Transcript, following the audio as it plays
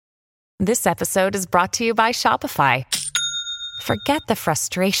This episode is brought to you by Shopify. Forget the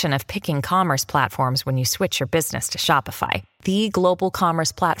frustration of picking commerce platforms when you switch your business to Shopify, the global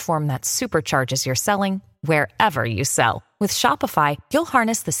commerce platform that supercharges your selling wherever you sell. With Shopify, you'll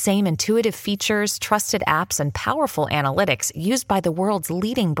harness the same intuitive features, trusted apps, and powerful analytics used by the world's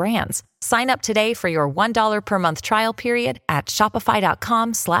leading brands. Sign up today for your $1 per month trial period at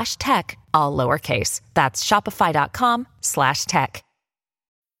shopify.com/tech, all lowercase. That's shopify.com/tech.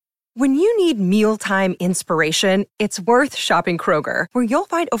 When you need mealtime inspiration, it's worth shopping Kroger, where you'll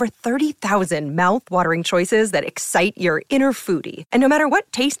find over 30,000 mouth-watering choices that excite your inner foodie. And no matter what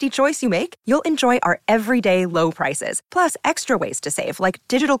tasty choice you make, you'll enjoy our everyday low prices, plus extra ways to save, like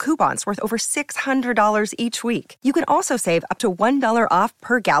digital coupons worth over $600 each week. You can also save up to $1 off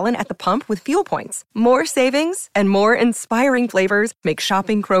per gallon at the pump with fuel points. More savings and more inspiring flavors make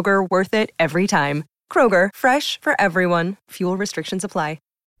shopping Kroger worth it every time. Kroger, fresh for everyone. Fuel restrictions apply.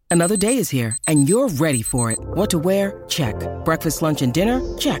 Another day is here, and you're ready for it. What to wear? Check. Breakfast, lunch, and dinner?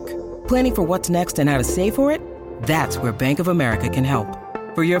 Check. Planning for what's next and how to save for it? That's where Bank of America can help.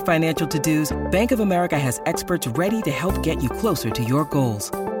 For your financial to-dos, Bank of America has experts ready to help get you closer to your goals.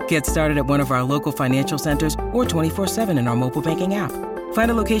 Get started at one of our local financial centers or 24/7 in our mobile banking app.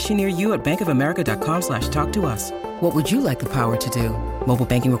 Find a location near you at bankofamerica.com/talktous. What would you like the power to do? Mobile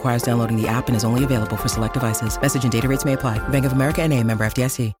banking requires downloading the app and is only available for select devices. Message and data rates may apply. Bank of America N.A., member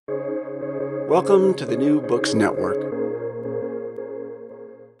FDIC. Welcome to the New Books Network.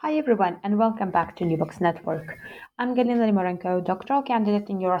 Hi everyone, and welcome back to New Books Network. I'm Galina Limorenko, doctoral candidate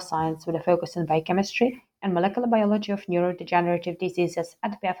in neuroscience with a focus in biochemistry and molecular biology of neurodegenerative diseases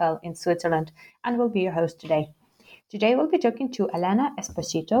at PFL in Switzerland, and will be your host today. Today we'll be talking to Elena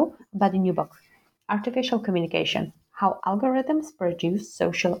Esposito about a new book, Artificial Communication: How Algorithms Produce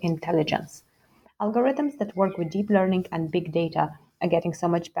Social Intelligence. Algorithms that work with deep learning and big data are getting so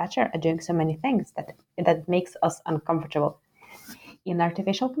much better at doing so many things that it makes us uncomfortable. In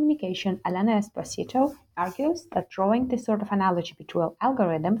Artificial Communication, Elena Esposito argues that drawing this sort of analogy between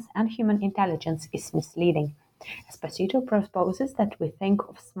algorithms and human intelligence is misleading. Esposito proposes that we think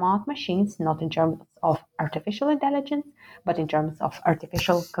of smart machines not in terms of artificial intelligence, but in terms of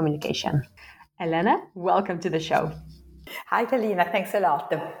artificial communication. Elena, welcome to the show. Hi, Galina. Thanks a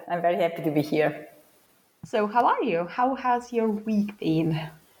lot. I'm very happy to be here. So how are you? How has your week been?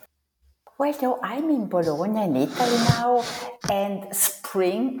 Well, I'm in Bologna in Italy now, and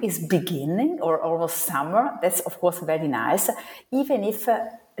spring is beginning, or almost summer. That's, of course, very nice. Even if,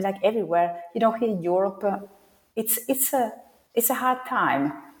 like everywhere, here in Europe, it's a hard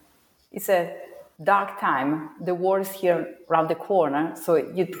time. It's a dark time. The war is here around the corner, so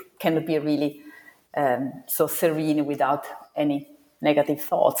you cannot be really so serene without any negative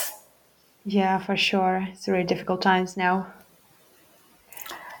thoughts. Yeah, for sure. It's really difficult times now.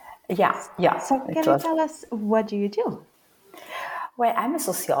 Yeah. So can you tell us, what do you do? Well, I'm a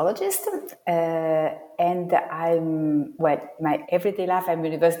sociologist, and my everyday life, I'm a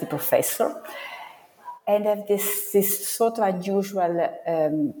university professor, and I have this sort of unusual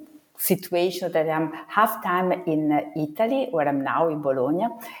situation that I'm half time in Italy, where I'm now in Bologna,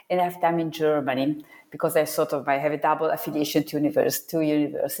 and half time in Germany, because I have a double affiliation to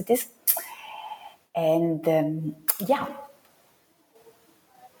universities. And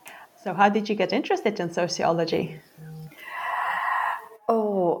So how did you get interested in sociology? We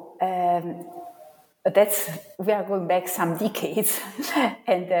are going back some decades.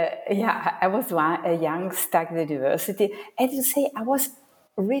 And I was a young student at the university. And to say, I was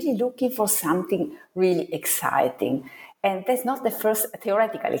really looking for something really exciting. And that's not the first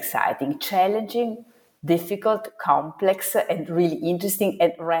theoretical exciting, challenging, difficult, complex, and really interesting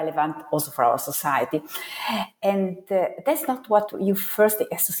and relevant also for our society. And that's not what you first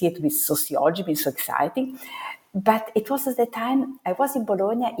associate with sociology being so exciting. But it was at the time, I was in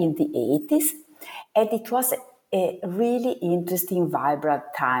Bologna in the 80s, and it was a really interesting, vibrant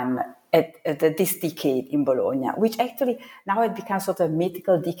time at this decade in Bologna, which actually now it becomes sort of a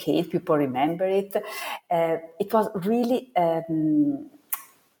mythical decade. People remember it. It was really...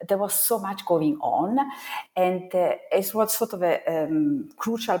 there was so much going on, and it was sort of a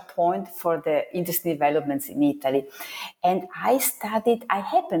crucial point for the interesting developments in Italy. And I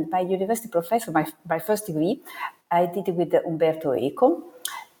happened, my university professor, my first degree, I did it with Umberto Eco,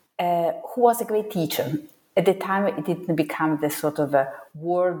 who was a great teacher. At the time, it didn't become the sort of a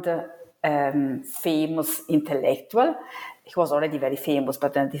world famous intellectual. He was already very famous,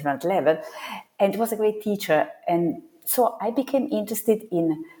 but on a different level. And he was a great teacher. And so I became interested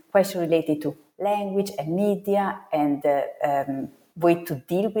in questions related to language and media and way to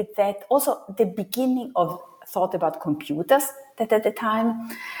deal with that. Also, the beginning of thought about computers that at the time.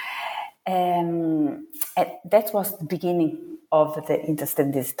 And that was the beginning of the interest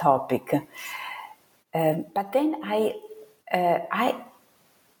in this topic. But then I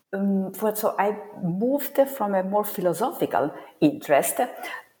moved from a more philosophical interest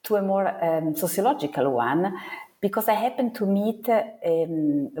to a more sociological one, because I happened to meet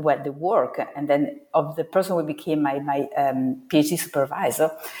the work and then of the person who became my PhD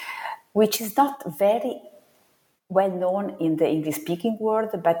supervisor, which is not very well known in the English-speaking world,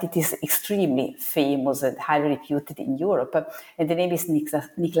 but it is extremely famous and highly reputed in Europe. And the name is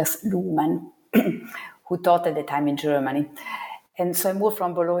Niklas Luhmann, who taught at the time in Germany. And so I moved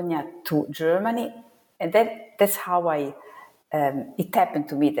from Bologna to Germany, and that's how it happened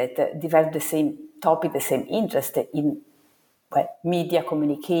to me that developed the same topic, the same interest in media,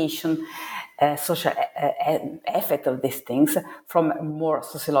 communication, social effect of these things from a more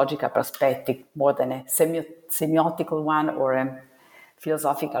sociological perspective, more than a semiotical one or a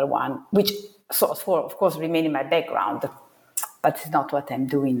philosophical one, which of course remain in my background, but it's not what I'm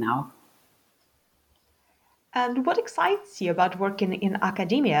doing now. And what excites you about working in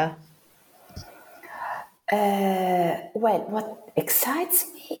academia? What excites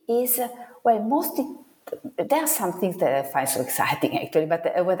me is, mostly there are some things that I find so exciting, actually, but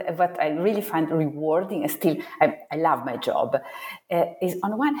what I really find rewarding, and still I love my job, is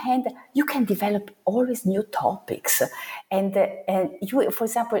on one hand, you can develop always new topics. And you, for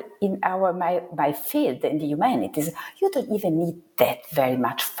example, in my field, in the humanities, you don't even need that very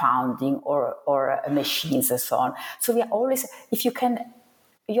much founding or machines and so on. So we are always,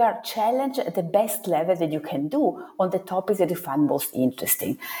 you are challenged at the best level that you can do on the topics that you find most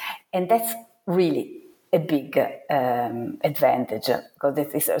interesting. And that's really a big advantage, because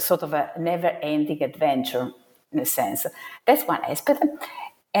it is a sort of a never-ending adventure in a sense. That's one aspect.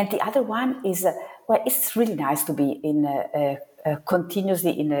 And the other one is, it's really nice to be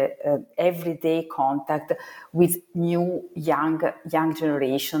continuously in a everyday contact with new young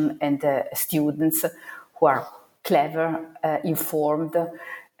generation and students who are clever, informed,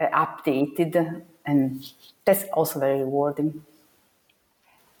 updated, and that's also very rewarding.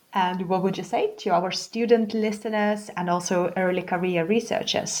 And what would you say to our student listeners and also early career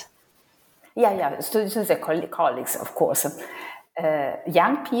researchers? Yeah, students and colleagues, of course.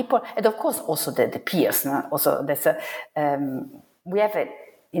 Young people, and of course also the peers. No? Also, that's we have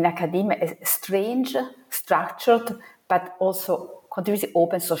in academia a strange, structured, but also continuously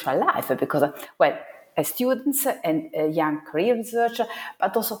open social life, because, as students and young career researchers,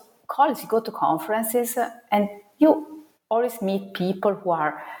 but also colleagues, you go to conferences and you always meet people who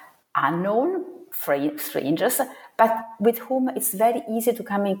are unknown, strangers, but with whom it's very easy to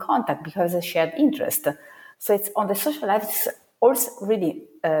come in contact because of a shared interest. So it's on the social life, it's also really,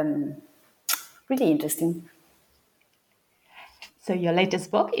 really interesting. So your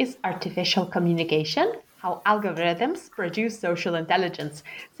latest book is Artificial Communication: How Algorithms Produce Social Intelligence.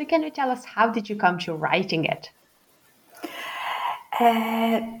 So can you tell us, how did you come to writing it?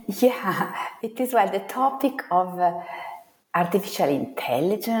 It is the topic of artificial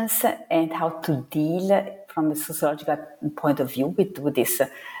intelligence and how to deal from a sociological point of view with this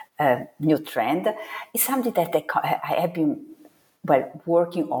new trend is something that I have been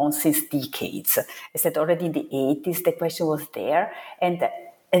working on since decades. I said already in the 80s the question was there, and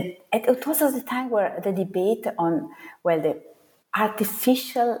it was at the time where the debate on the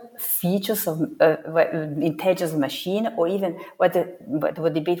artificial features of intelligence machine, or even what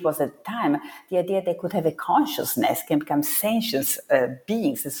the debate was at the time, the idea they could have a consciousness, can become sentient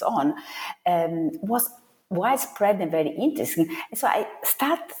beings and so on, was widespread and very interesting. And so I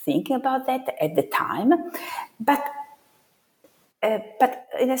started thinking about that at the time, but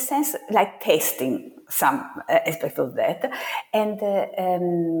in a sense, like testing some aspect of that, and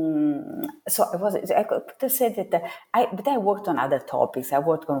so I could say that I worked on other topics. I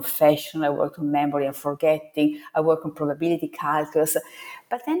worked on fashion, I worked on memory and forgetting, I worked on probability calculus,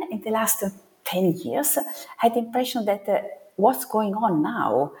 but then in the last 10 years, I had the impression that what's going on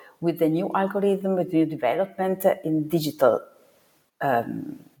now with the new algorithm, with the new development in digital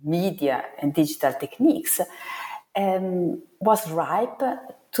media and digital techniques, was ripe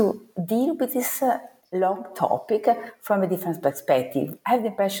to deal with this long topic from a different perspective. I have the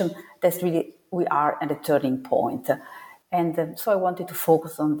impression that really we are at a turning point. And so I wanted to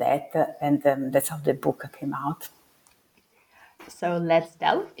focus on that, and that's how the book came out. So let's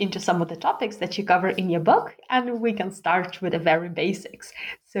delve into some of the topics that you cover in your book, and we can start with the very basics.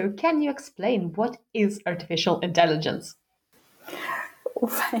 So can you explain what is artificial intelligence?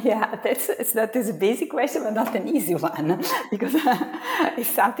 Yeah, it's not this basic question, but not an easy one, because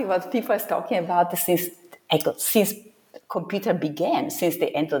it's something what people are talking about since computer began, since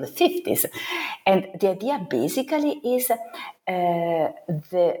the end of the 50s. And the idea basically is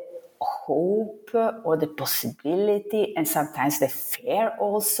the hope or the possibility, and sometimes the fear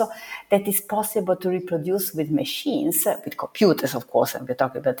also, that it's possible to reproduce with machines, with computers, of course, and we're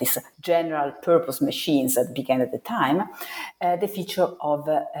talking about these general purpose machines that began at the time, the feature of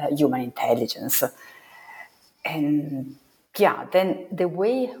human intelligence. And then the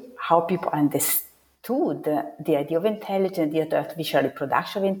way how people understood the idea of intelligence, the artificial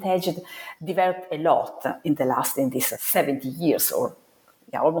reproduction of intelligence, developed a lot in these 70 years, or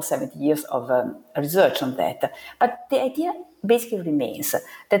almost 70 years of research on that. But the idea basically remains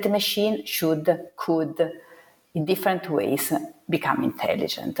that the machine could, in different ways, become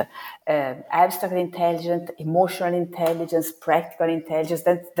intelligent. Abstract intelligence, emotional intelligence, practical intelligence,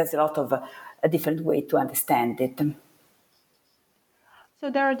 there's a lot of a different way to understand it. So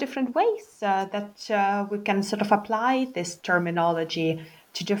there are different ways that we can sort of apply this terminology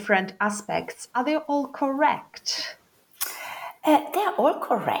to different aspects. Are they all correct? They are all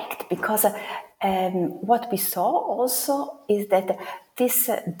correct, because what we saw also is that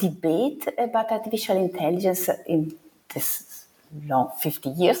this debate about artificial intelligence in this long 50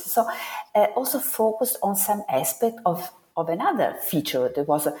 years or so also focused on some aspect of another feature that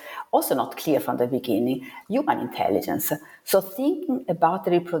was also not clear from the beginning, human intelligence. So thinking about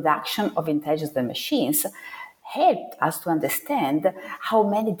the reproduction of intelligence in machines helped us to understand how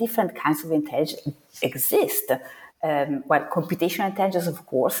many different kinds of intelligence exist. Computational intelligence, of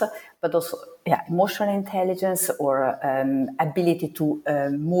course, but also emotional intelligence or ability to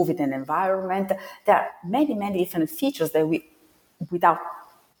move in an environment. There are many, many different features that we, without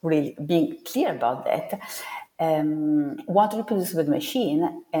really being clear about that, want to reproduce with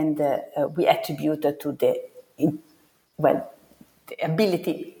machine, and we attribute to the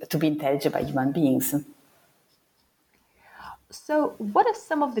ability to be intelligent by human beings. So what are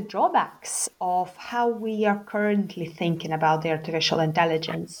some of the drawbacks of how we are currently thinking about the artificial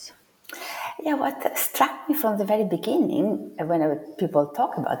intelligence? Yeah, what struck me from the very beginning, when people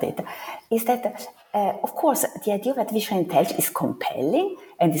talk about it, is that, of course, the idea of artificial intelligence is compelling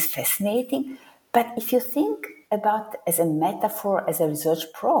and is fascinating, but if you think about as a metaphor, as a research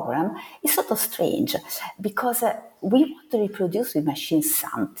program, it's sort of strange, because we want to reproduce with machines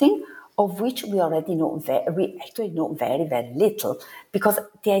something of which we already know, we actually know very, very little, because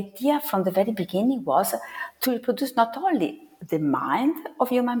the idea from the very beginning was to reproduce not only the mind of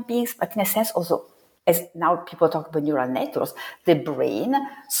human beings, but in a sense also, as now people talk about neural networks, the brain,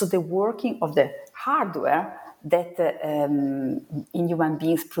 so the working of the hardware that in human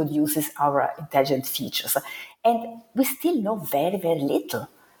beings produces our intelligent features. And we still know very, very little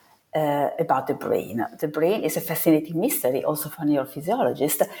about the brain. The brain is a fascinating mystery also for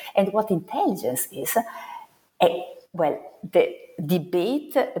neurophysiologists. And what intelligence is, the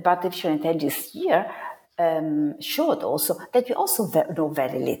debate about artificial intelligence here showed also that we also know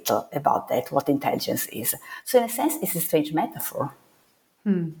very little about that, what intelligence is. So in a sense, it's a strange metaphor.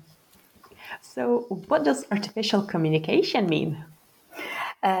 So what does artificial communication mean?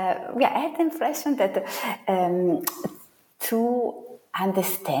 I had the impression that to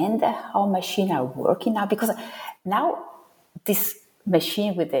understand how machines are working now, because now this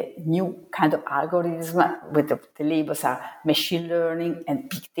machine with a new kind of algorithm, with the labels are machine learning and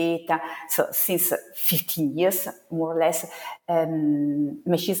big data. So since 15 years, more or less,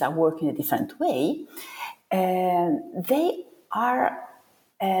 machines are working a different way. They are,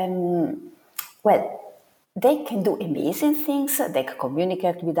 they can do amazing things. They can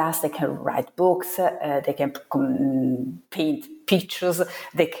communicate with us. They can write books. They can paint pictures.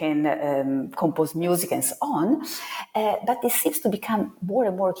 They can compose music and so on. But it seems to become more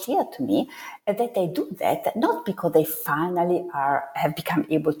and more clear to me that they do that not because they finally have become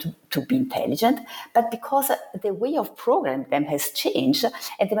able to be intelligent, but because the way of programming them has changed,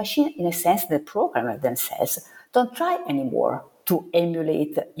 and the machine, in a sense, the programmer themselves don't try anymore to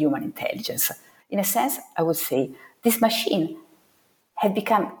emulate human intelligence. In a sense, I would say this machine have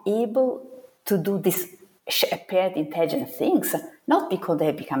become able to do these apparent intelligent things, not because they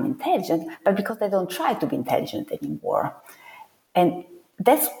have become intelligent, but because they don't try to be intelligent anymore. And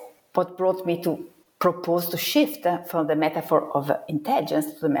that's what brought me to propose to shift from the metaphor of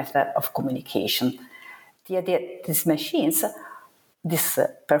intelligence to the method of communication. The idea that these machines, these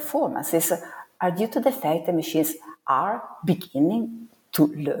performances, are due to the fact that machines are beginning to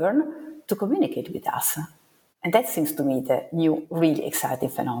learn to communicate with us. And that seems to me the new, really exciting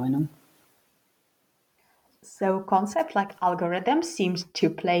phenomenon. So concepts like algorithms seems to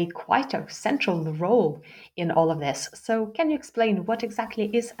play quite a central role in all of this. So can you explain what exactly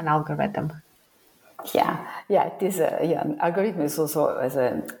is an algorithm? It is. Algorithm is also as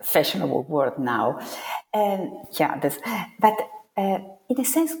a fashionable word now, and in a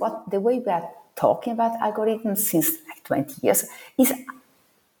sense, the way we are talking about algorithms since like 20 years is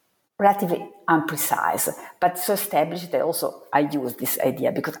relatively imprecise, but so established that also I use this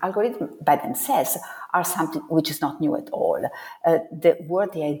idea because algorithms by themselves are something which is not new at all.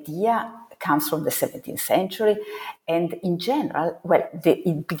 The idea comes from the 17th century, and in general,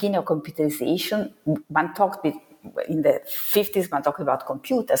 the beginning of computerization, one talked in the 50s, one talked about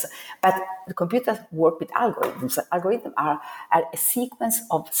computers, but the computers work with algorithms. Algorithms are a sequence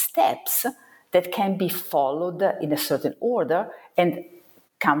of steps that can be followed in a certain order and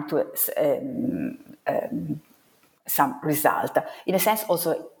come to some result. In a sense,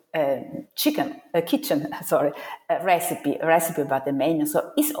 also kitchen recipe about the menu.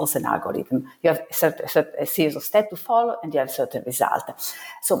 So it's also an algorithm. You have a series of steps to follow, and you have a certain result.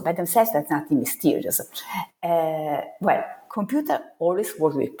 So by themselves, that's nothing mysterious. Computer always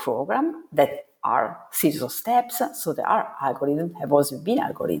work with programs that are series of steps. So there are algorithms, have always been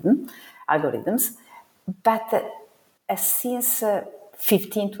algorithms, but since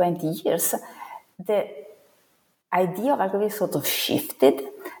 15, 20 years, the idea of algorithm sort of shifted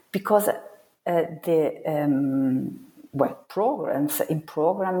because programs in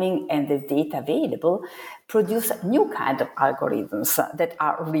programming and the data available produce new kind of algorithms that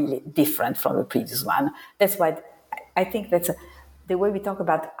are really different from the previous one. That's why I think that's the way we talk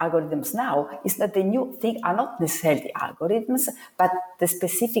about algorithms now is that the new thing are not necessarily algorithms, but the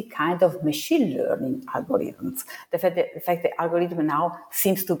specific kind of machine learning algorithms. The fact that algorithm now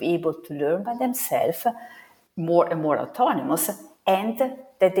seems to be able to learn by themselves, more and more autonomous, and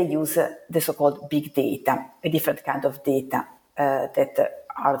that they use the so-called big data, a different kind of data that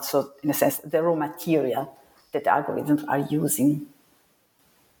are, also, in a sense, the raw material that algorithms are using.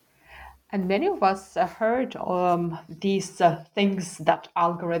 And many of us heard these things that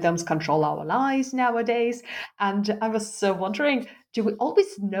algorithms control our lives nowadays. And I was wondering, do we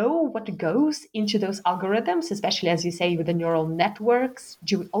always know what goes into those algorithms, especially as you say with the neural networks?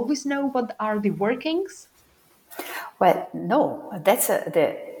 Do we always know what are the workings? Well, no, that's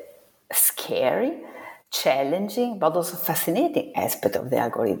the scary, challenging, but also fascinating aspect of the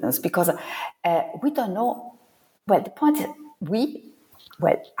algorithms because we don't know. Well, the point is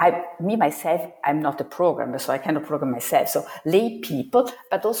myself, I'm not a programmer, so I cannot program myself. So lay people,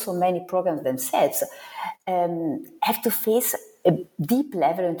 but also many programs themselves, have to face a deep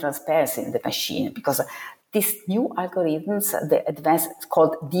level of transparency in the machine because these new algorithms, the advanced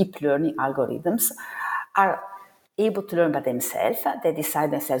called deep learning algorithms, are able to learn by themselves. They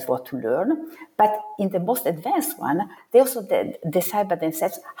decide themselves what to learn. But in the most advanced one, they also decide by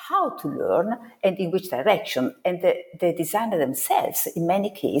themselves how to learn and in which direction. And the designer themselves, in many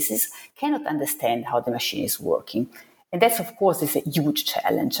cases, cannot understand how the machine is working. And that's, of course, is a huge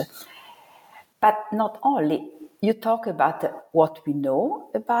challenge. But not only, you talk about what we know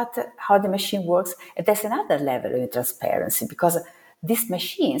about how the machine works, and there's another level of transparency because these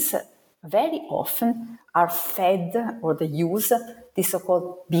machines very often are fed or they use the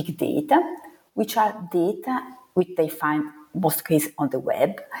so-called big data, which are data which they find most cases on the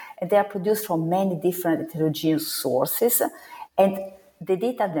web, and they are produced from many different heterogeneous sources, and the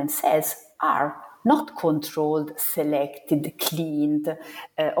data themselves are not controlled, selected, cleaned,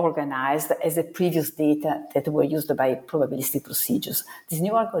 organized as the previous data that were used by probabilistic procedures. This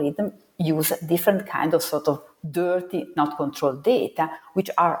new algorithm use different kind of sort of dirty, not controlled data, which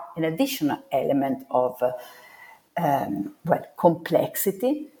are an additional element of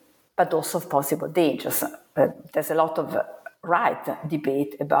complexity, but also of possible dangers. There's a lot of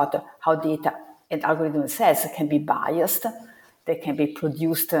debate about how data and algorithm themselves can be biased. They can be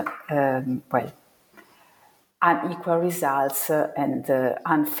produced unequal results and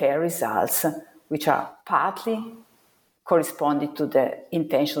unfair results, which are partly corresponding to the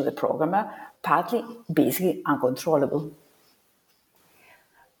intention of the programmer, partly basically uncontrollable.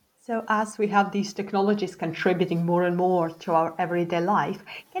 So as we have these technologies contributing more and more to our everyday life,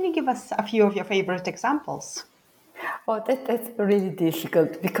 can you give us a few of your favorite examples? Oh, that's really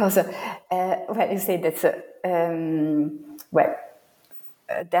difficult because, you say that's,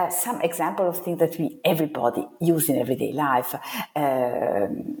 there are some examples of things that everybody use in everyday life.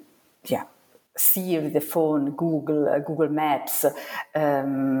 Siri, the phone, Google Maps.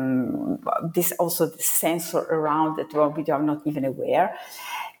 This also the sensor around that we are not even aware.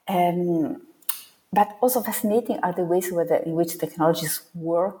 But also fascinating are the ways in which technologies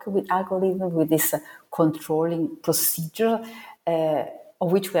work with algorithms, with this controlling procedure, of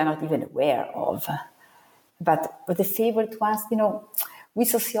which we are not even aware of. But the favorite ones, we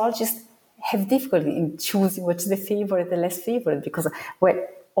sociologists have difficulty in choosing what's the favorite, the less favorite, because, well,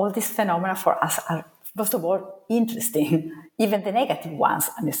 all these phenomena for us are, first of all, interesting. Even the negative ones,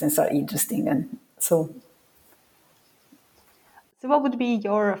 in a sense, are interesting. And so what would be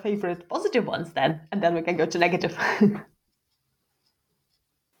your favorite positive ones then? And then we can go to negative.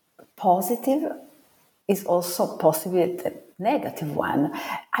 positive is also possibly the negative one.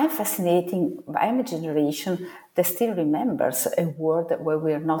 I'm a generation that still remembers a world where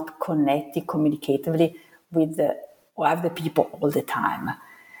we are not connected communicatively with other people all the time.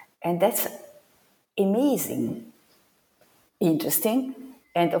 And that's amazing, interesting,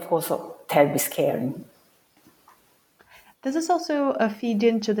 and of course terribly scary. Does this also feed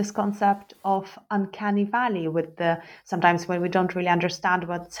into this concept of uncanny valley with sometimes when we don't really understand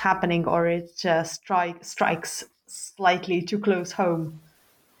what's happening or it strikes slightly too close home?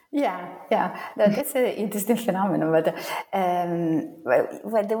 Yeah, that's an interesting phenomenon. But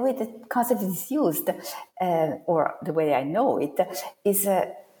well, the way the concept is used, or the way I know it, is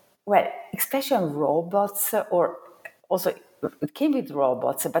especially on robots, or also it came with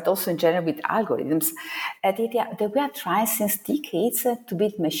robots, but also in general with algorithms. The idea that we are trying since decades to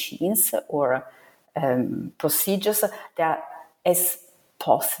build machines or procedures that are as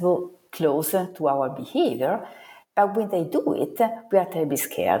possible closer to our behavior. But when they do it, we are terribly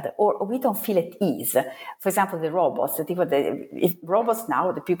scared, or we don't feel at ease. For example, the robots. If robots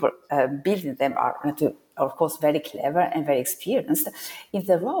now, the people building them are, of course, very clever and very experienced. If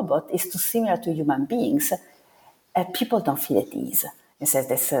the robot is too similar to human beings, people don't feel at ease. It says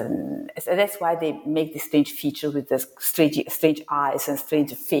that's why they make this strange feature with the strange eyes and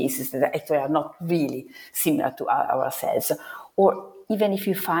strange faces that actually are not really similar to ourselves. Or even if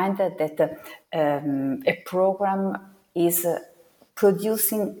you find that a program is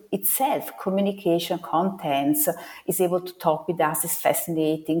producing itself communication contents, is able to talk with us, is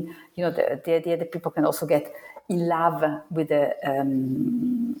fascinating. The idea that people can also get in love with the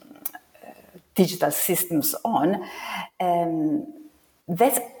digital systems on,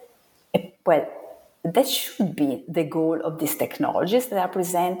 that should be the goal of these technologies that are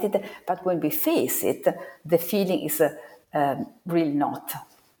presented. But when we face it, the feeling is really not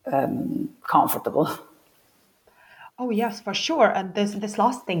comfortable. Oh yes, for sure. And this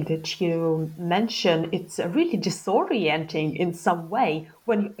last thing that you mentioned, it's really disorienting in some way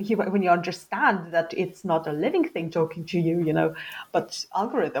when you understand that it's not a living thing talking to you, but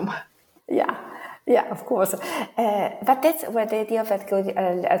algorithm. Yeah, of course. But that's where the idea of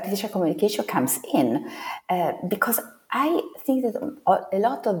artificial communication comes in, because I think that a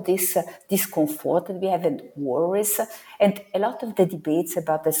lot of this discomfort that we have and worries, and a lot of the debates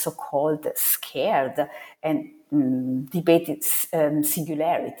about the so-called scared and debated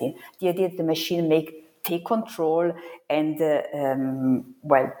singularity, the idea that the machine may take control and,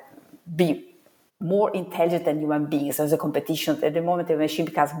 be more intelligent than human beings. There's a competition. At the moment the machine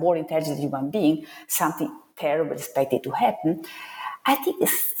becomes more intelligent than human being, something terrible is expected to happen. I think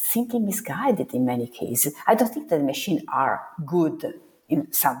it's simply misguided in many cases. I don't think that the machines are good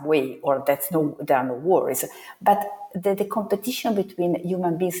in some way, or there are no worries. But the competition between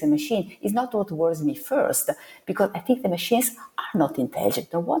human beings and machine is not what worries me first, because I think the machines are not intelligent,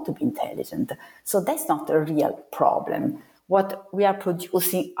 don't want to be intelligent. So that's not a real problem. What we are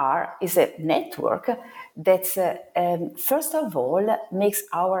producing is a network that, first of all, makes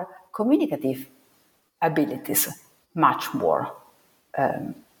our communicative abilities much more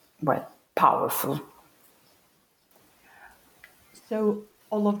powerful. So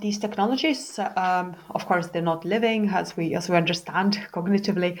all of these technologies, of course, they're not living as we understand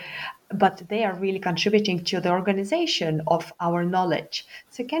cognitively, but they are really contributing to the organization of our knowledge.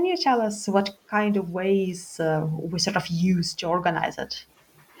 So can you tell us what kind of ways we sort of use to organize it?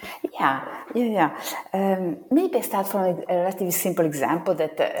 Yeah. Maybe I start from a relatively simple example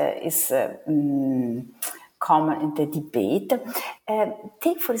that is common in the debate.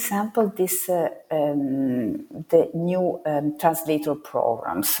 Take, for example, the new translator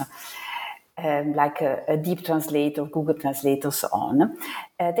programs. Like a Deep Translate or Google Translate or so on.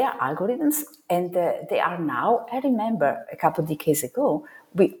 They are algorithms, and they are now, I remember a couple of decades ago,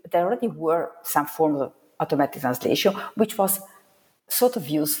 there already were some form of automatic translation, which was sort of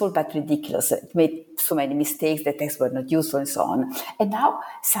useful but ridiculous. It made so many mistakes, the texts were not useful and so on. And now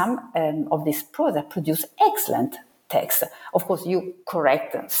some of these products produce excellent text. Of course, you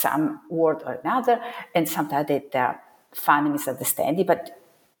correct some word or another, and sometimes there are funny misunderstanding, but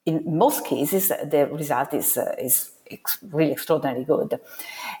in most cases, the result is really extraordinarily good.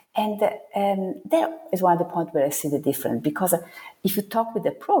 And there is one of the points where I see the difference, because if you talk with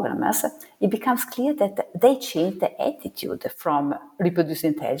the programmers, it becomes clear that they change the attitude from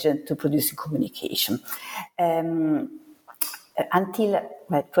reproducing intelligence to producing communication. Until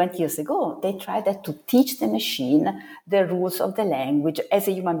 20 years ago, they tried to teach the machine the rules of the language as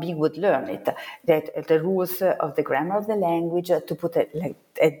a human being would learn it, that the rules of the grammar of the language, to put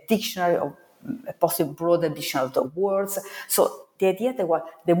a dictionary, of a possible broader dictionary of the words. So the idea that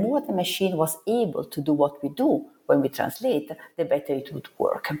the more the machine was able to do what we do when we translate, the better it would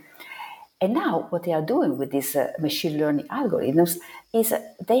work. And now what they are doing with these machine learning algorithms is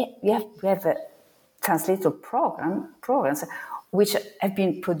we have translator programs which have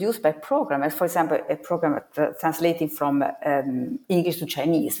been produced by programmers. For example, a program translating from English to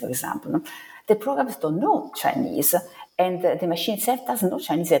Chinese, for example. The programmers don't know Chinese, and the machine itself doesn't know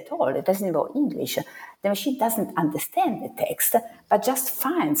Chinese at all. It doesn't know English. The machine doesn't understand the text, but just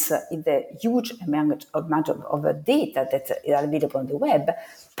finds in the huge amount of data that are available on the web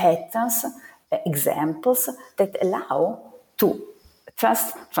patterns, examples that allow to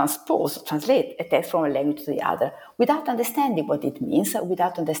translate a text from a language to the other without understanding what it means,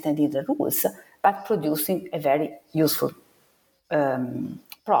 without understanding the rules, but producing a very useful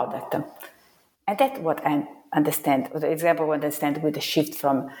product. And that's what I understand, the example I understand with the shift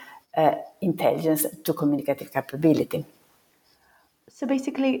from intelligence to communicative capability. So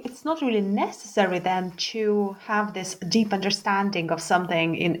basically, it's not really necessary then to have this deep understanding of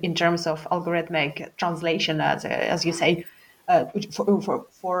something in terms of algorithmic translation, as you say, for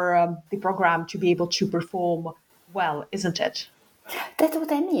the program to be able to perform well, isn't it? That's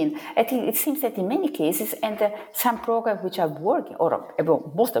what I mean. I think it seems that in many cases, and some programs which are working, or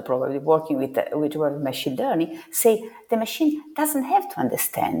most of the programs working with machine learning, say the machine doesn't have to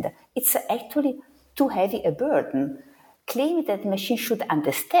understand. It's actually too heavy a burden. Claiming that the machine should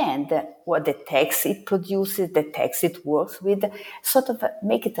understand what the text it produces, the text it works with, sort of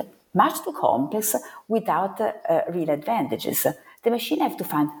make it much too complex without real advantages. The machine has to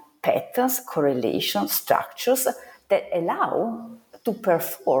find patterns, correlations, structures that allow to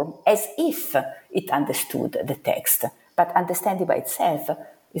perform as if it understood the text. But understanding by itself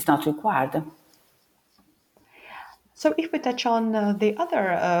is not required. So if we touch on the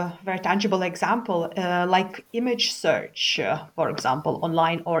other very tangible example, like image search, for example,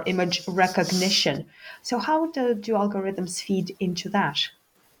 online, or image recognition. So how do algorithms feed into that?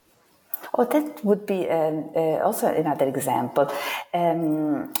 Oh, that would be also another example.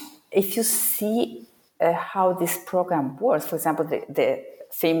 If you see how this program works, for example, the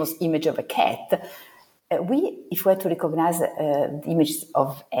famous image of a cat, if we were to recognize the images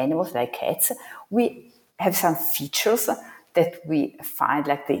of animals like cats, we have some features that we find,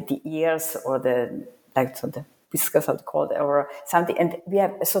 like the ears or the whiskers, how to call it, or something, and we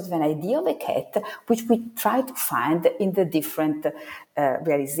have a sort of an idea of a cat, which we try to find in the different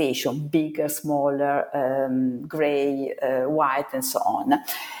realization, bigger, smaller, gray, white, and so on.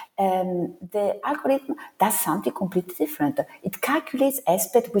 The algorithm does something completely different. It calculates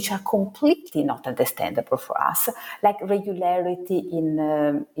aspects which are completely not understandable for us, like regularity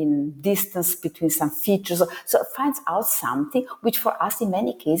in distance between some features. So it finds out something which for us in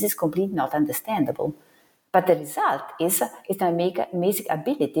many cases is completely not understandable. But the result is an amazing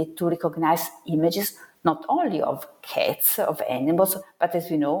ability to recognize images not only of cats, of animals, but as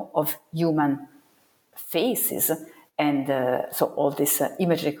we know, of human faces. And so all this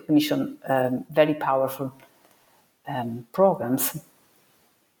image recognition, very powerful programs.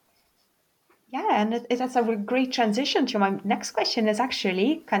 Yeah, and that's a great transition to my next question, is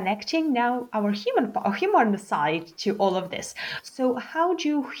actually connecting now our human side to all of this. So how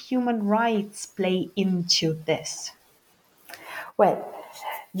do human rights play into this? Well,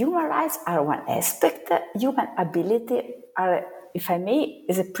 human rights are one aspect. Human ability are, if I may,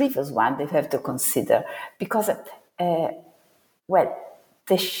 is a previous one that you have to consider, because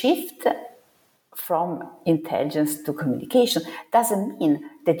the shift from intelligence to communication doesn't mean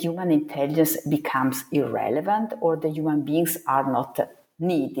that human intelligence becomes irrelevant or the human beings are not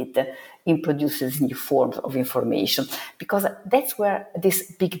needed in producing new forms of information, because that's where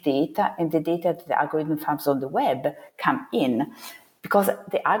this big data and the data that the algorithm finds on the web come in, because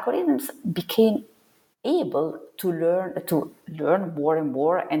the algorithms became able to learn more and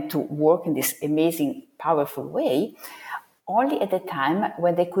more and to work in this amazing, powerful way only at the time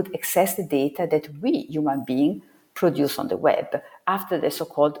when they could access the data that we, human beings, produce on the web, after the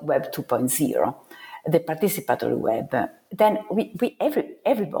so-called Web 2.0, the participatory web. Then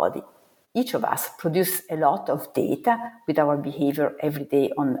everybody each of us produce a lot of data with our behavior every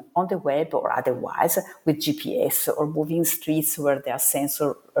day on the web or otherwise, with GPS or moving streets where there are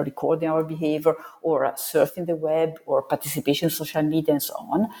sensors recording our behavior, or surfing the web, or participation in social media and so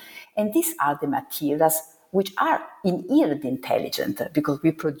on. And these are the materials which are inherently intelligent because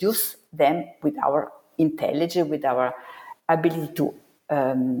we produce them with our intelligence, with our ability to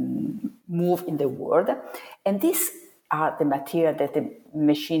move in the world. And these are the material that the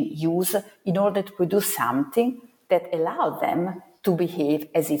machine use in order to produce something that allow them to behave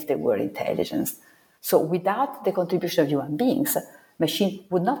as if they were intelligent. So without the contribution of human beings, machine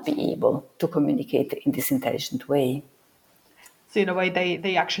would not be able to communicate in this intelligent way. So in a way,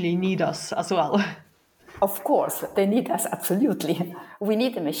 they actually need us as well. Of course, they need us, absolutely. We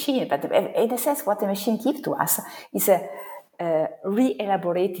need a machine, but in a sense, what the machine gives to us is a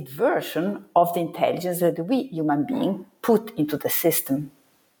re-elaborated version of the intelligence that we, human beings, put into the system.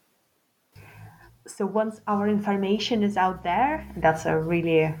 So once our information is out there, that's a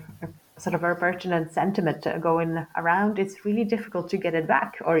really sort of a pertinent sentiment going around, it's really difficult to get it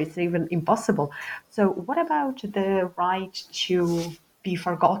back, or it's even impossible. So what about the right to be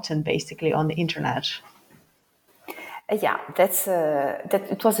forgotten, basically, on the internet? Yeah,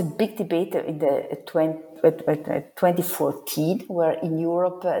 it was a big debate in the 2014, where in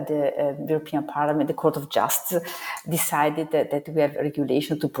Europe the European Parliament, the Court of Justice, decided that we have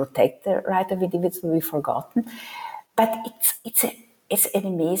regulation to protect the right of individuals to be forgotten. But it's an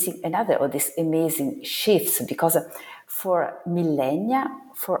amazing, another of these amazing shifts, because for millennia,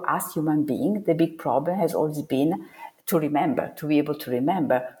 for us human beings, the big problem has always been to remember, to be able to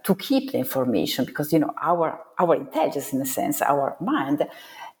remember, to keep the information, because, our intelligence, in a sense, our mind,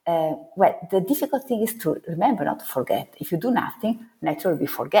 the difficult thing is to remember, not to forget. If you do nothing, naturally we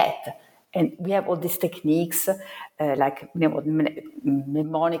forget. And we have all these techniques, like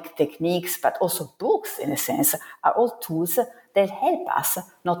mnemonic techniques, but also books, in a sense, are all tools that help us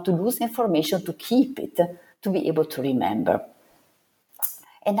not to lose information, to keep it, to be able to remember.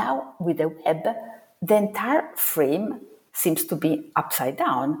 And now with the web, the entire frame seems to be upside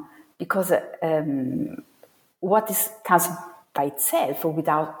down, because what comes by itself,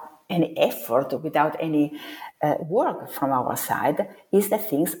 without any effort, without any work from our side, is that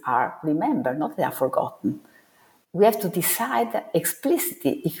things are remembered, not they are forgotten. We have to decide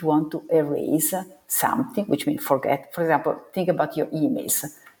explicitly if you want to erase something, which means forget. For example, think about your emails.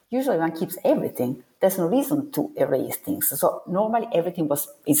 Usually one keeps everything. There's no reason to erase things. So normally everything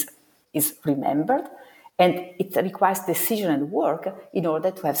is remembered, and it requires decision and work in order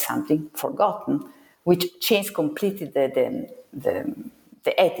to have something forgotten, which changed completely the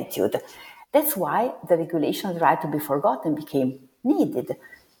attitude. That's why the regulation of the right to be forgotten became needed,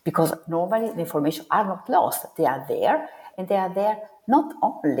 because normally the information are not lost. They are there, and they are there not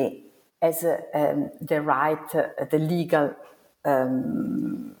only as the right, the legal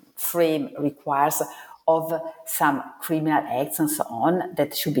frame requires of some criminal acts and so on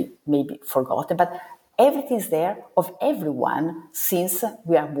that should be maybe forgotten, but everything is there of everyone since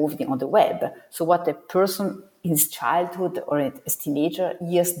we are moving on the web. So what a person in his childhood or in his teenager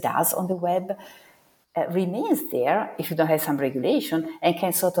years does on the web remains there if you don't have some regulation, and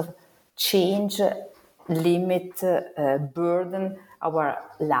can sort of change, limit, burden our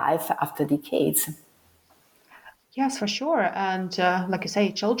life after decades. Yes, for sure. And like you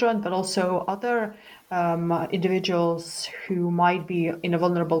say, children, but also other individuals who might be in a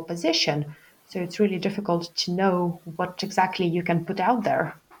vulnerable position. So it's really difficult to know what exactly you can put out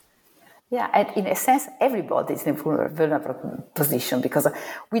there. Yeah, and in a sense, everybody is in a vulnerable position, because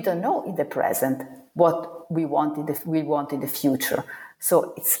we don't know in the present what we want in the future.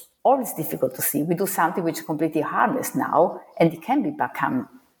 So it's always difficult to see. We do something which is completely harmless now, and it can become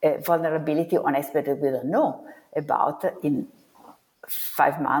a vulnerability on aspect that we don't know about in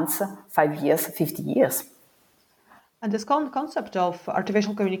 5 months, 5 years, 50 years. And this concept of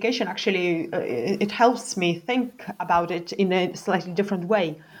artificial communication, actually, it helps me think about it in a slightly different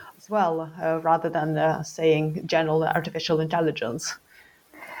way as well, rather than saying general artificial intelligence.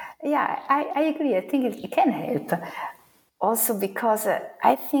 Yeah, I agree. I think it can help. Also because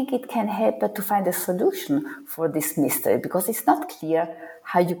I think it can help to find a solution for this mystery, because it's not clear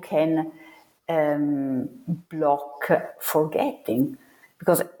how you can block forgetting,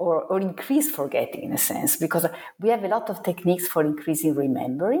 because or increase forgetting, in a sense, because we have a lot of techniques for increasing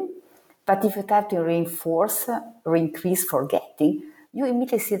remembering, but if you try to reinforce or increase forgetting, you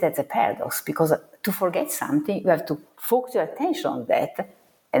immediately see that's a paradox, because to forget something, you have to focus your attention on that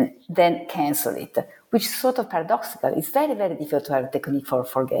and then cancel it, which is sort of paradoxical. It's very, very difficult to have a technique for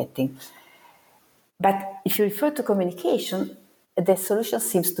forgetting. But if you refer to communication, the solution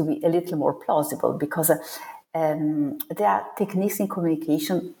seems to be a little more plausible because there are techniques in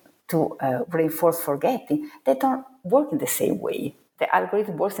communication to reinforce forgetting that don't work in the same way. The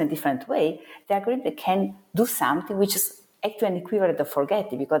algorithm works in a different way. The algorithm can do something which is actually an equivalent of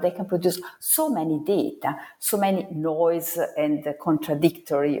forgetting because they can produce so many data, so many noise and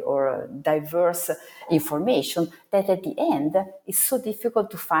contradictory or diverse information that at the end it's so difficult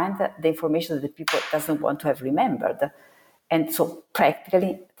to find the information that the people doesn't want to have remembered. And so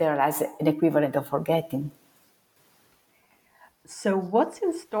practically there lies an equivalent of forgetting. So what's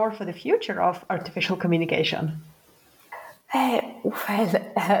in store for the future of artificial communication?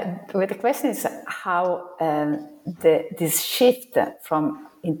 The question is how this shift from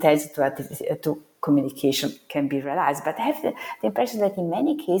intelligence to communication can be realized. But I have the impression that in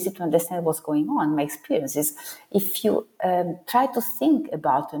many cases, to understand what's going on, my experience is if you try to think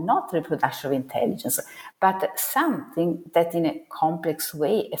about not reproduction of intelligence, but something that in a complex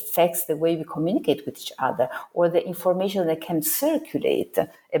way affects the way we communicate with each other, or the information that can circulate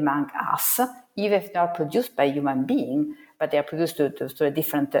among us, even if not produced by a human being, but they are produced through a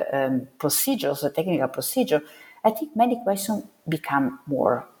different procedures, a technical procedure, I think many questions become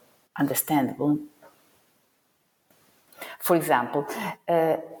more understandable. For example,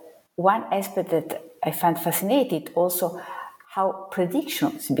 one aspect that I find fascinating also how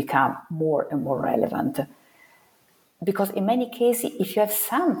predictions become more and more relevant. Because in many cases, if you have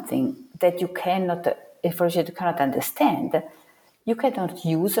something that you cannot understand, you cannot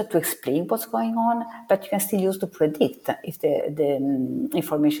use it to explain what's going on, but you can still use to predict if the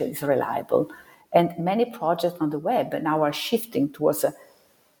information is reliable. And many projects on the web now are shifting towards a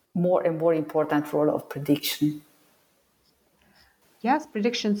more and more important role of prediction. Yes,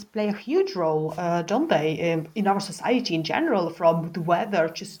 predictions play a huge role, don't they, in our society in general, from the weather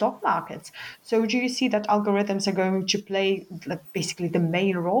to stock markets. So do you see that algorithms are going to play basically the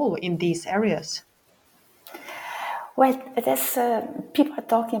main role in these areas? Well, people are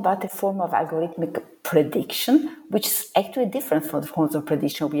talking about a form of algorithmic prediction, which is actually different from the forms of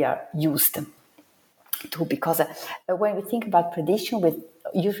prediction we are used to. Because when we think about prediction, we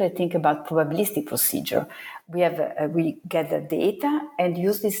usually think about probabilistic procedure. We gather data and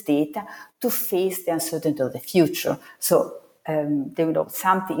use this data to face the uncertainty of the future. So we know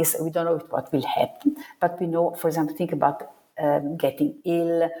something is, we don't know what will happen, but we know, for example, think about getting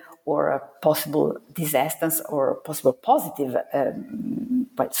ill or possible disasters or possible positive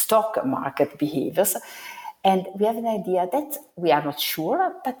stock market behaviors. And we have an idea that we are not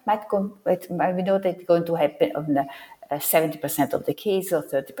sure, but we know that it's going to happen on 70% of the cases or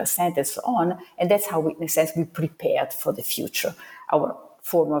 30% and so on. And that's how, in a sense, we prepared for the future, our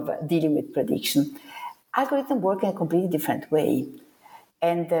form of dealing with prediction. Algorithms work in a completely different way.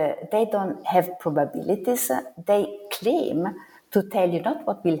 And they don't have probabilities. They claim to tell you not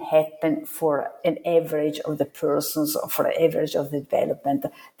what will happen for an average of the persons or for an average of the development.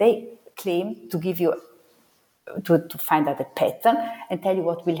 They claim to give you to find out a pattern and tell you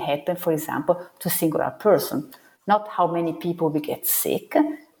what will happen, for example, to a singular person. Not how many people will get sick,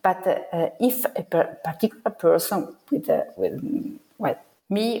 but if a particular person with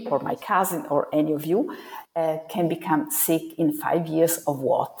me or my cousin or any of you can become sick in 5 years of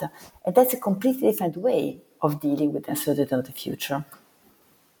what? And that's a completely different way of dealing with uncertainty of the future.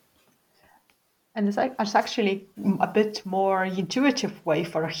 And it's actually a bit more intuitive way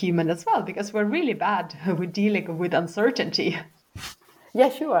for a human as well, because we're really bad with dealing with uncertainty. Yeah,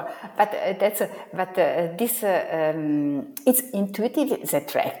 sure, but it's intuitive, it's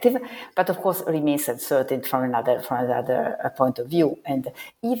attractive, but of course remains uncertain from another point of view. And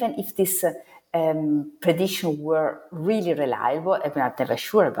even if this prediction were really reliable, and we're not never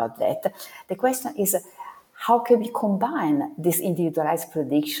sure about that, the question is, how can we combine this individualized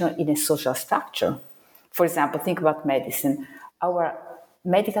prediction in a social structure? For example, think about medicine. Our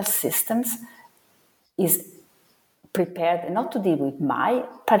medical systems is prepared not to deal with my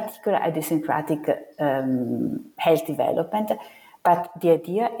particular idiosyncratic health development, but the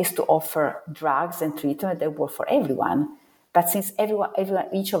idea is to offer drugs and treatment that work for everyone. But since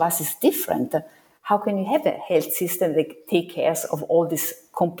each of us is different, how can you have a health system that takes care of all these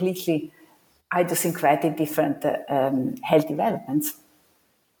completely idiosyncratic different health developments?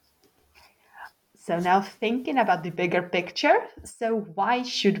 So now thinking about the bigger picture, so why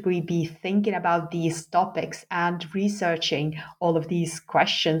should we be thinking about these topics and researching all of these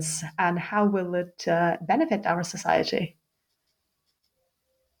questions, and how will it benefit our society?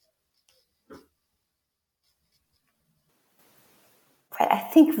 Well, I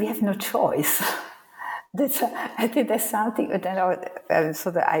think we have no choice. I think that's something,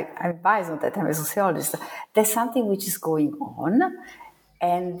 so that I'm biased on that, I'm a sociologist. There's something which is going on,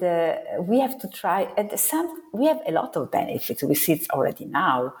 and we have to try, and we have a lot of benefits. We see it already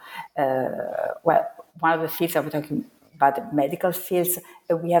now. One of the fields I was talking about, the medical fields,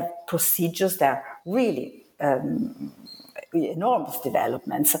 we have procedures that are really enormous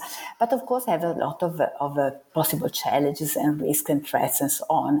developments, but of course have a lot of possible challenges and risks and threats and so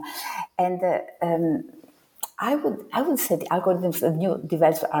on. And I would say the algorithms, the new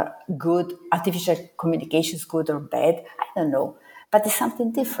developments are good. Artificial communication is good or bad, I don't know, but it's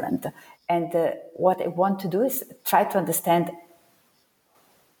something different. And what I want to do is try to understand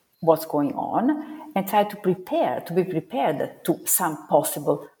what's going on and try to be prepared to some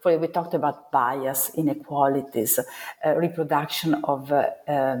possible, we talked about bias, inequalities, reproduction of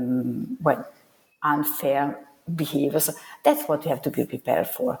unfair behaviors. That's what we have to be prepared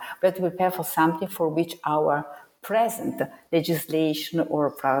for. We have to prepare for something for which our present legislation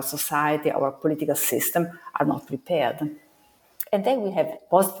or our society, our political system are not prepared. And then we have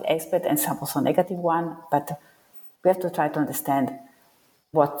positive aspects and some also negative one, but we have to try to understand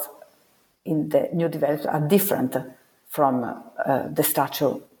what in the new developments are different from the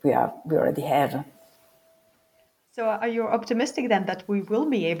structure we already have. So are you optimistic then that we will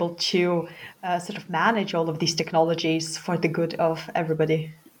be able to sort of manage all of these technologies for the good of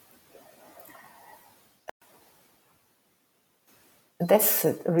everybody? That's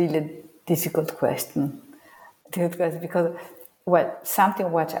a really difficult question. Because,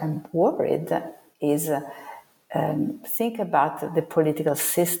 something what I'm worried is think about the political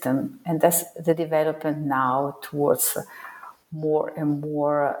system, and that's the development now towards more and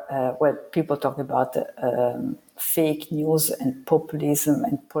more, people talk about fake news and populism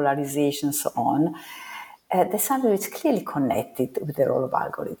and polarization and so on. There's something which is clearly connected with the role of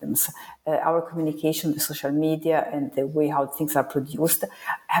algorithms. Our communication, the social media, and the way how things are produced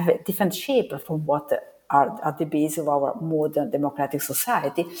have a different shape from what are at the base of our modern democratic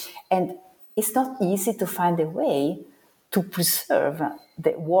society. And it's not easy to find a way to preserve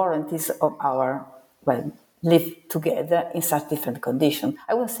the warranties of our, live together in such different conditions.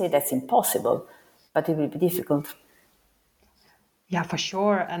 I won't say that's impossible, but it will be difficult. Yeah, for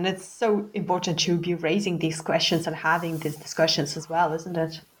sure. And it's so important to be raising these questions and having these discussions as well, isn't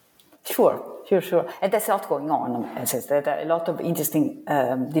it? Sure. And there's a lot going on. As I said, there are a lot of interesting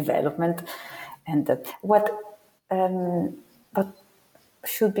development. And what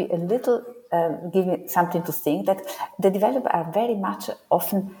should be a little, give me something to think, that the developers are very much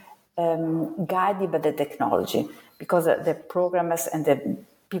often guided by the technology, because the programmers and the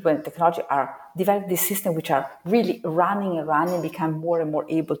people in technology are developing this system which are really running, become more and more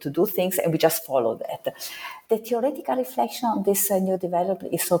able to do things, and we just follow that. The theoretical reflection on this new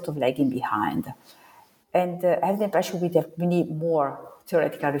development is sort of lagging behind. And I have the impression we need more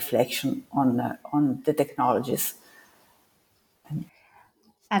theoretical reflection on the technologies.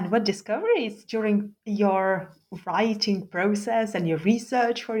 And what discoveries during your writing process and your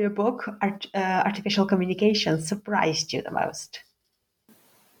research for your book, Artificial Communication, surprised you the most?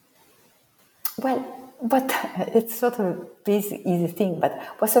 But it's sort of a basic, easy thing. But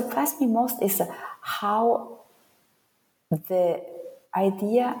what surprised me most is how the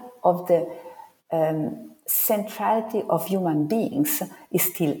idea of the centrality of human beings is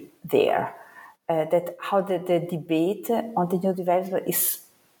still there. That how the debate on the new development is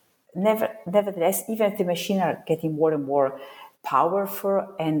nevertheless, even if the machines are getting more and more powerful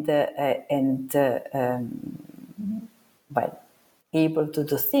and able to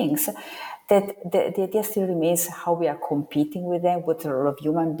do things, that the idea still remains how we are competing with them, with the role of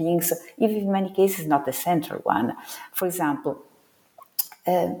human beings, even in many cases not the central one. For example,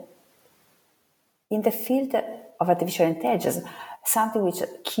 in the field of artificial intelligence, something which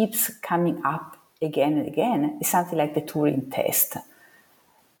keeps coming up again and again is something like the Turing test.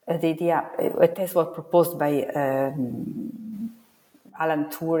 The idea, a test was proposed by Alan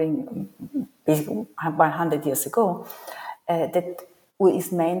Turing basically 100 years ago, that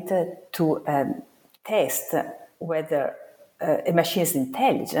is meant to test whether a machine is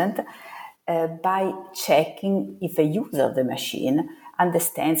intelligent by checking if a user of the machine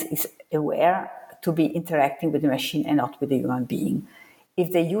understands, is aware to be interacting with the machine and not with a human being.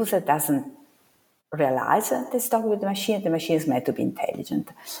 If the user doesn't realize that it's talking with the machine is meant to be intelligent,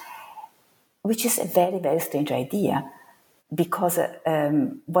 which is a very, very strange idea, because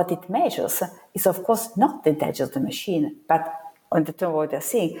what it measures is, of course, not the intelligence of the machine, but on the term of what they're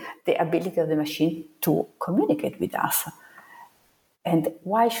saying, the ability of the machine to communicate with us. And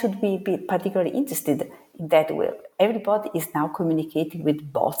why should we be particularly interested in that? Well, everybody is now communicating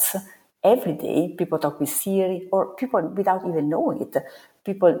with bots every day. People talk with Siri, or people without even knowing it.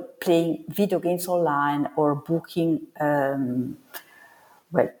 People playing video games online or booking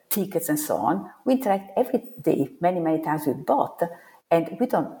tickets and so on. We interact every day, many times with bot, and we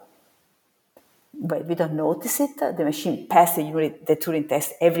don't notice it. The machine passes the Turing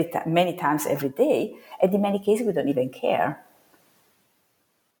test many times every day, and in many cases we don't even care.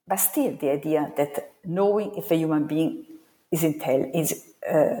 But still, the idea that knowing if a human being is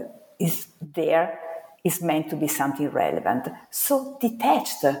there is meant to be something relevant, so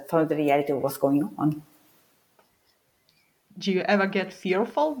detached from the reality of what's going on. Do you ever get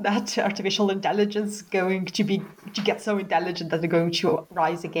fearful that artificial intelligence is going to get so intelligent that they're going to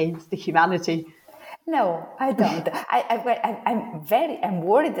rise against the humanity? No, I don't. I'm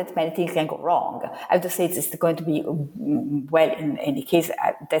worried that many things can go wrong. I have to say it's going to be well in any case.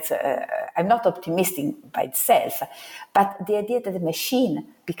 I'm not optimistic by itself, but the idea that the machine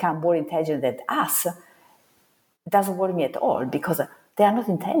become more intelligent than us doesn't worry me at all, because they are not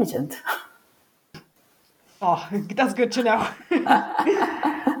intelligent. Oh, that's good to know.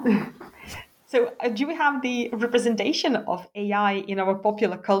 So do we have the representation of AI in our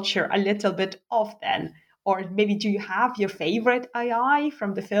popular culture a little bit off then? Or maybe do you have your favorite AI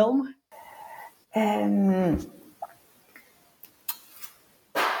from the film?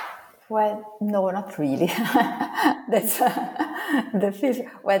 Well, no, not really. That's the film.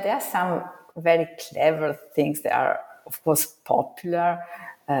 Well, there are some very clever things that are, of course, popular.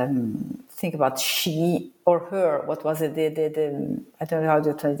 Think about she or her. What was it? I don't know how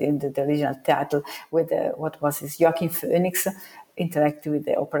to translate in the original title. With what was it? Joaquin Phoenix interacting with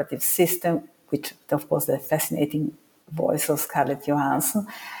the operative system, which, of course, the fascinating voice of Scarlett Johansson.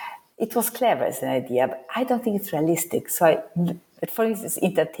 It was clever as an idea, but I don't think it's realistic. So, for instance, it's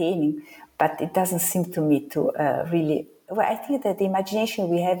entertaining, but it doesn't seem to me to really. Well, I think that the imagination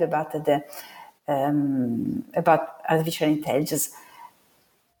we have about artificial intelligence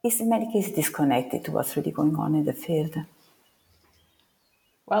is in many cases disconnected to what's really going on in the field.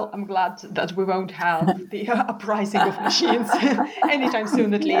 Well, I'm glad that we won't have the uprising of machines anytime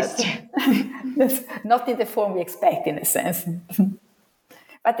soon, at least. That's not in the form we expect, in a sense.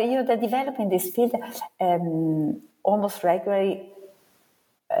 But the development in this field almost regularly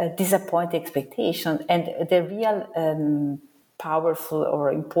disappoint expectations, and the real powerful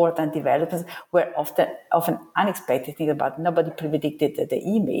or important developments were often unexpected. Think about nobody predicted the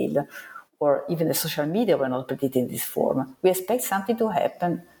email, or even the social media were not predicted in this form. We expect something to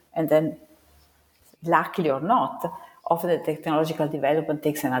happen, and then, luckily or not, often the technological development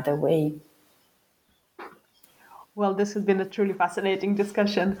takes another way. Well, this has been a truly fascinating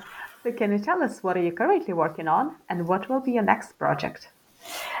discussion. So can you tell us what are you currently working on, and what will be your next project?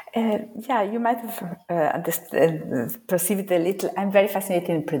 You might have perceived a little. I'm very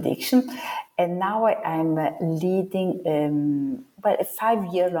fascinated in prediction, and now I'm leading a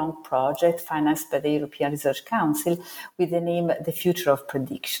 5-year-long project financed by the European Research Council with the name The Future of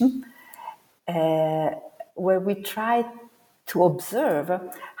Prediction, where we try to observe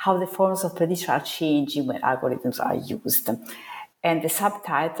how the forms of prediction are changing when algorithms are used. And the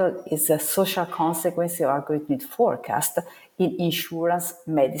subtitle is a social consequence of algorithmic forecast in insurance,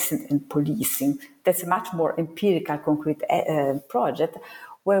 medicine, and policing. That's a much more empirical, concrete project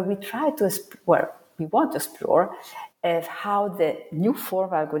where we we want to explore how the new form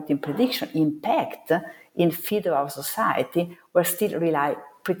of algorithm prediction impact in field of our society where still rely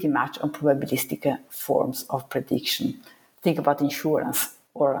pretty much on probabilistic forms of prediction. Think about insurance,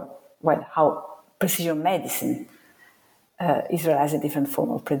 or how precision medicine is realized a different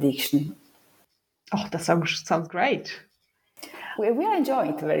form of prediction. Oh, that sounds great. We are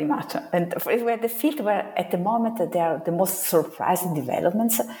enjoying it very much. And where the field where at the moment there are the most surprising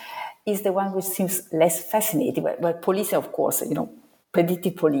developments is the one which seems less fascinating. Where policing, of course,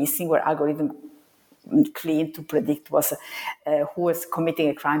 predictive policing, where algorithm claim to predict who was committing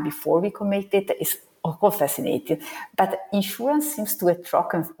a crime before we commit it, is of course fascinating. But insurance seems to have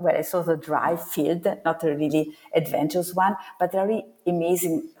trocken a sort of dry field, not a really adventurous one, but there are really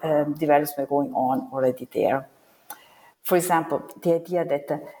amazing developments going on already there. For example, the idea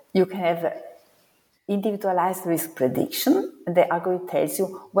that you can have individualized risk prediction, and the algorithm tells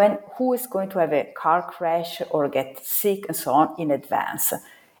you who is going to have a car crash or get sick and so on in advance.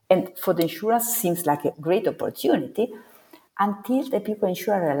 And for the insurance, seems like a great opportunity until the people in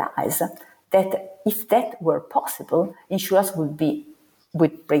insurance realize that if that were possible, insurance would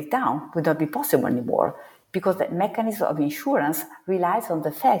break down, would not be possible anymore, because the mechanism of insurance relies on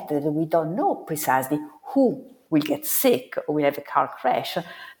the fact that we don't know precisely who will get sick or will have a car crash.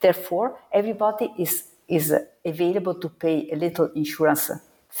 Therefore, everybody is available to pay a little insurance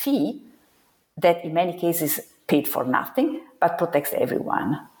fee that in many cases paid for nothing, but protects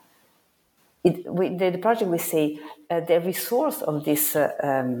everyone. The project, we say, the resource of this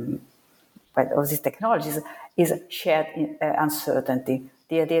technologies is shared uncertainty.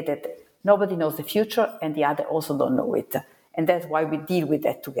 The idea that nobody knows the future and the other also don't know it. And that's why we deal with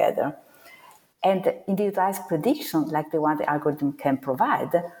that together. And individualized prediction, like the one the algorithm can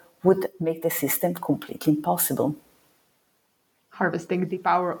provide, would make the system completely impossible. Harvesting the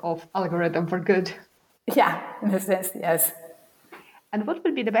power of algorithm for good. Yeah, in a sense, yes. And what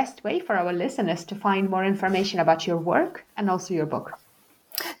would be the best way for our listeners to find more information about your work and also your book?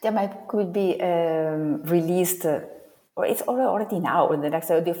 My book will be released, or it's already now.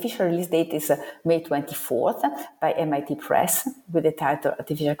 The official release date is May 24th by MIT Press with the title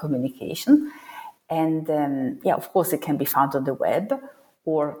Artificial Communication. And of course, it can be found on the web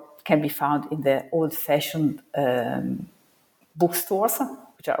or can be found in the old-fashioned bookstores,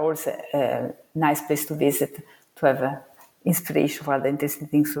 which are also a nice place to visit to have inspiration for other interesting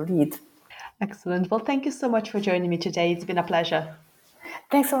things to read. Excellent. Well, thank you so much for joining me today. It's been a pleasure.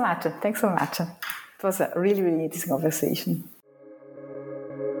 Thanks so much. It was a really, really interesting conversation.